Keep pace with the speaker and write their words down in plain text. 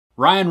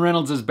Ryan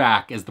Reynolds is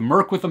back as the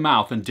Merc with a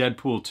Mouth in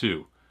Deadpool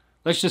 2.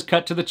 Let's just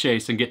cut to the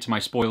chase and get to my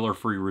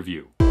spoiler-free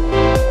review.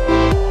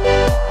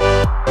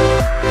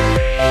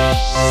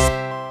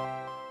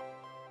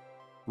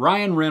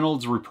 Ryan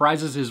Reynolds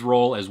reprises his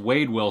role as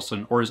Wade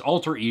Wilson, or his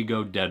alter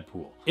ego,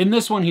 Deadpool. In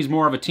this one, he's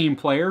more of a team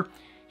player.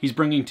 He's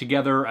bringing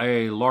together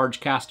a large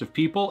cast of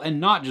people, and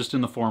not just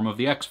in the form of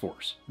the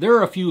X-Force. There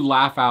are a few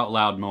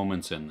laugh-out-loud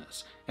moments in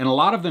this, and a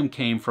lot of them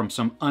came from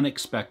some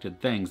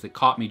unexpected things that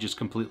caught me just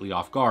completely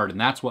off guard,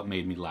 and that's what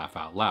made me laugh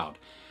out loud.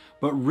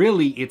 But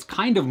really, it's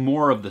kind of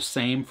more of the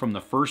same from the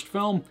first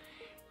film,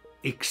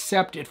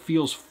 except it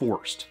feels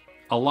forced.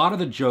 A lot of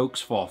the jokes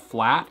fall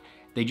flat.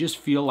 They just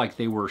feel like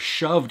they were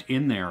shoved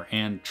in there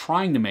and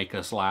trying to make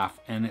us laugh,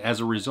 and as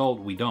a result,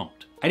 we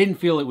don't. I didn't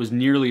feel it was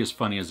nearly as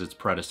funny as its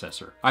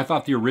predecessor. I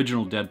thought the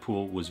original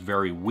Deadpool was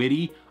very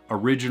witty,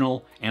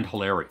 original, and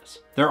hilarious.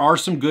 There are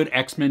some good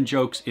X-Men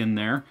jokes in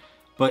there,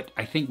 but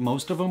I think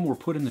most of them were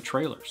put in the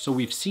trailer, so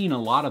we've seen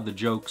a lot of the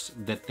jokes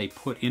that they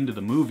put into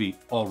the movie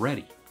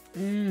already.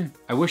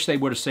 I wish they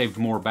would have saved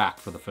more back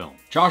for the film.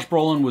 Josh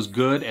Brolin was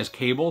good as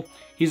Cable.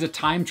 He's a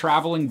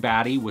time-traveling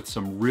baddie with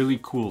some really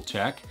cool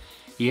tech.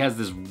 He has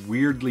this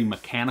weirdly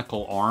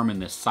mechanical arm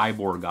and this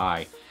cyborg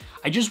eye.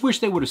 I just wish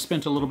they would have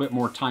spent a little bit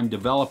more time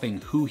developing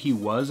who he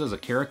was as a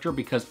character,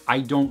 because I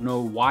don't know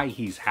why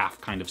he's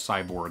half kind of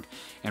cyborg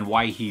and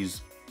why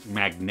he's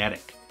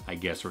magnetic, I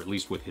guess, or at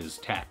least with his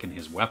tech and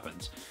his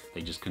weapons.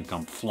 They just can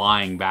come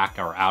flying back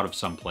or out of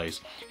someplace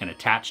and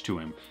attach to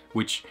him,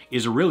 which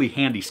is a really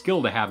handy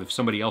skill to have if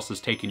somebody else has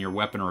taken your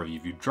weapon, or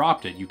if you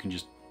dropped it, you can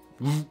just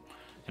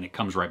and it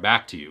comes right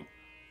back to you.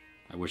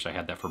 I wish I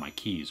had that for my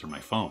keys or my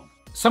phone.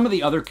 Some of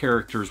the other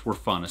characters were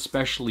fun,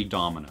 especially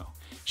Domino.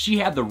 She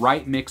had the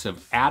right mix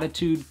of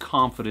attitude,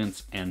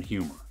 confidence, and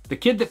humor. The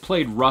kid that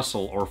played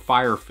Russell, or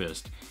Fire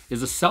Fist,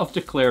 is a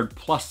self-declared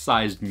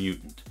plus-sized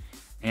mutant.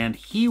 And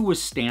he was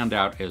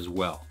standout as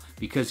well,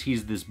 because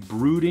he's this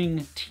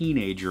brooding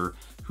teenager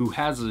who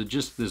has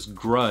just this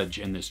grudge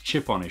and this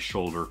chip on his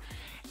shoulder.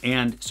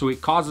 And so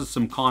it causes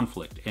some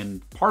conflict,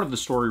 and part of the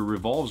story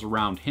revolves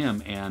around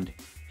him and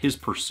his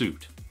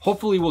pursuit.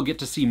 Hopefully we'll get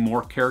to see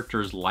more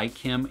characters like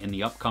him in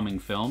the upcoming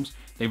films.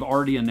 They've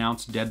already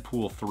announced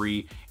Deadpool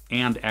 3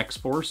 and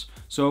X-Force,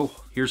 so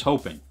here's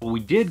hoping. Well, we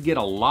did get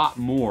a lot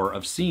more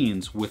of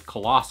scenes with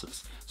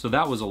Colossus, so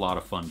that was a lot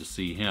of fun to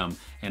see him,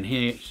 and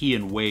he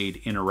and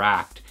Wade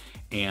interact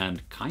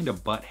and kind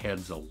of butt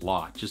heads a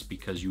lot, just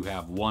because you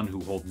have one who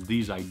holds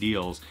these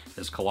ideals,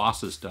 as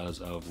Colossus does,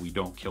 of we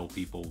don't kill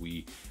people,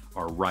 we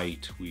are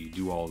right, we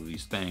do all of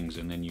these things,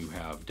 and then you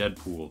have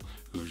Deadpool,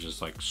 who's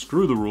just like,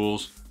 screw the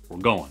rules, we're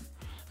going.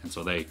 And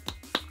so they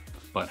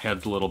butt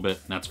heads a little bit,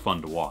 and that's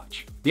fun to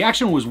watch. The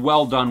action was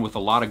well done with a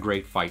lot of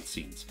great fight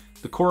scenes.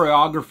 The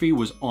choreography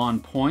was on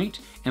point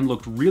and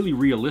looked really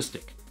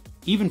realistic,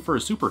 even for a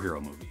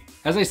superhero movie.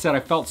 As I said, I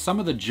felt some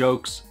of the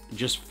jokes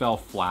just fell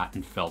flat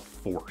and felt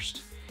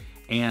forced.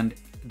 And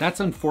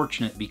that's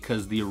unfortunate,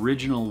 because the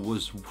original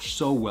was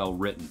so well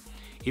written.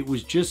 It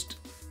was just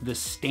the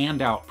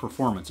standout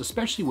performance,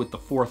 especially with the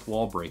fourth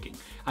wall breaking.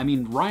 I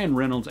mean, Ryan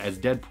Reynolds as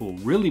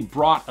Deadpool really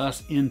brought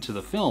us into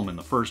the film in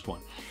the first one.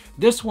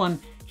 This one,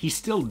 he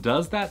still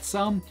does that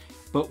some,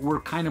 but we're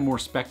kind of more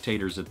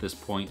spectators at this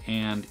point,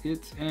 and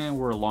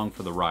we're along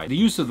for the ride. The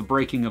use of the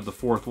breaking of the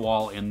fourth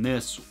wall in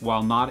this,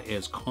 while not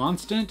as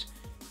constant,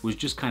 was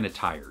just kind of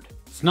tired.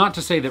 It's not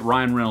to say that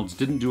Ryan Reynolds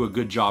didn't do a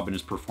good job in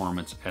his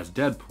performance as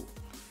Deadpool.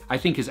 I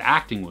think his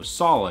acting was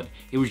solid,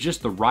 it was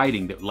just the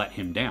writing that let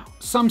him down.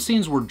 Some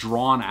scenes were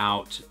drawn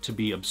out to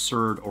be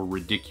absurd or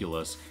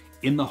ridiculous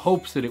in the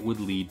hopes that it would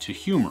lead to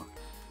humor.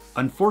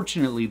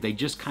 Unfortunately, they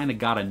just kind of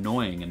got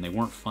annoying and they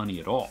weren't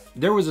funny at all.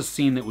 There was a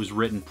scene that was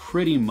written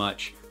pretty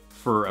much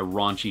for a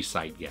raunchy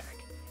sight gag,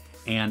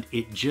 and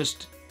it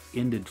just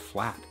ended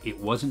flat. It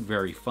wasn't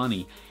very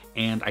funny,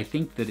 and I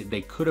think that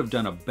they could have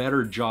done a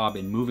better job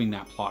in moving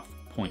that plot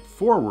point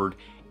forward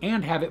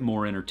and have it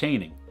more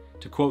entertaining.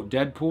 To quote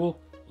Deadpool,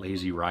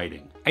 lazy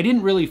writing. I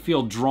didn't really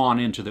feel drawn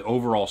into the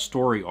overall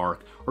story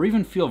arc or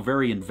even feel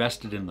very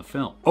invested in the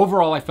film.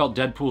 Overall, I felt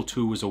Deadpool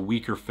 2 was a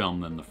weaker film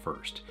than the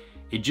first.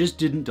 It just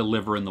didn't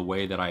deliver in the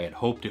way that I had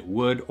hoped it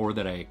would or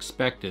that I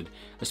expected,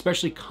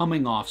 especially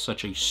coming off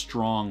such a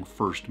strong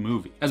first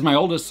movie. As my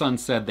oldest son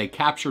said, they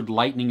captured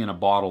lightning in a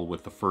bottle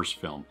with the first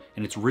film,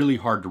 and it's really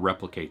hard to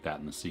replicate that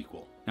in the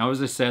sequel. Now,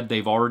 as I said,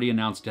 they've already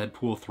announced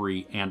Deadpool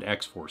 3 and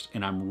X-Force,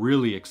 and I'm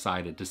really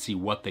excited to see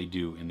what they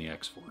do in the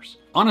X-Force.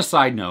 On a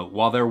side note,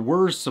 while there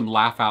were some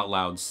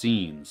laugh-out-loud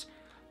scenes,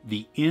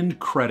 the end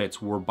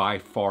credits were by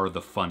far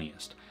the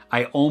funniest.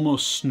 I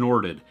almost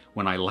snorted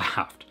when I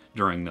laughed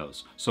during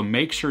those. So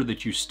make sure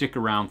that you stick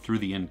around through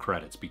the end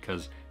credits,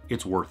 because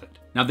it's worth it.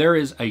 Now, there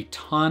is a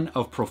ton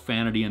of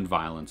profanity and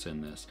violence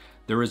in this.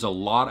 There is a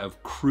lot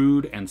of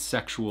crude and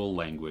sexual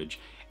language,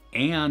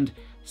 and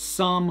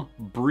some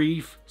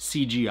brief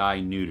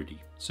CGI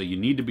nudity, so you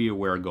need to be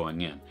aware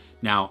going in.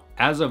 Now,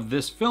 as of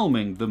this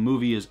filming, the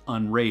movie is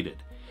unrated,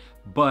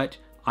 but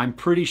I'm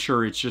pretty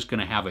sure it's just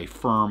going to have a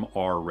firm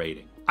R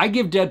rating. I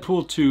give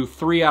Deadpool 2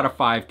 3 out of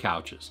 5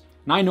 couches.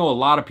 And I know a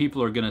lot of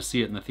people are going to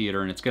see it in the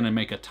theater and it's going to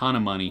make a ton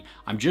of money.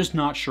 I'm just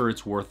not sure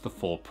it's worth the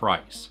full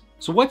price.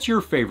 So what's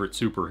your favorite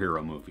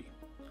superhero movie?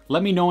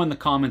 Let me know in the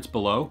comments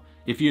below.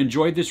 If you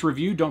enjoyed this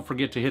review, don't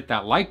forget to hit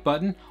that like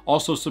button.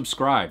 Also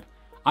subscribe.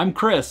 I'm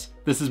Chris.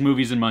 This is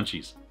Movies and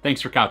Munchies.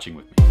 Thanks for couching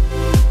with me.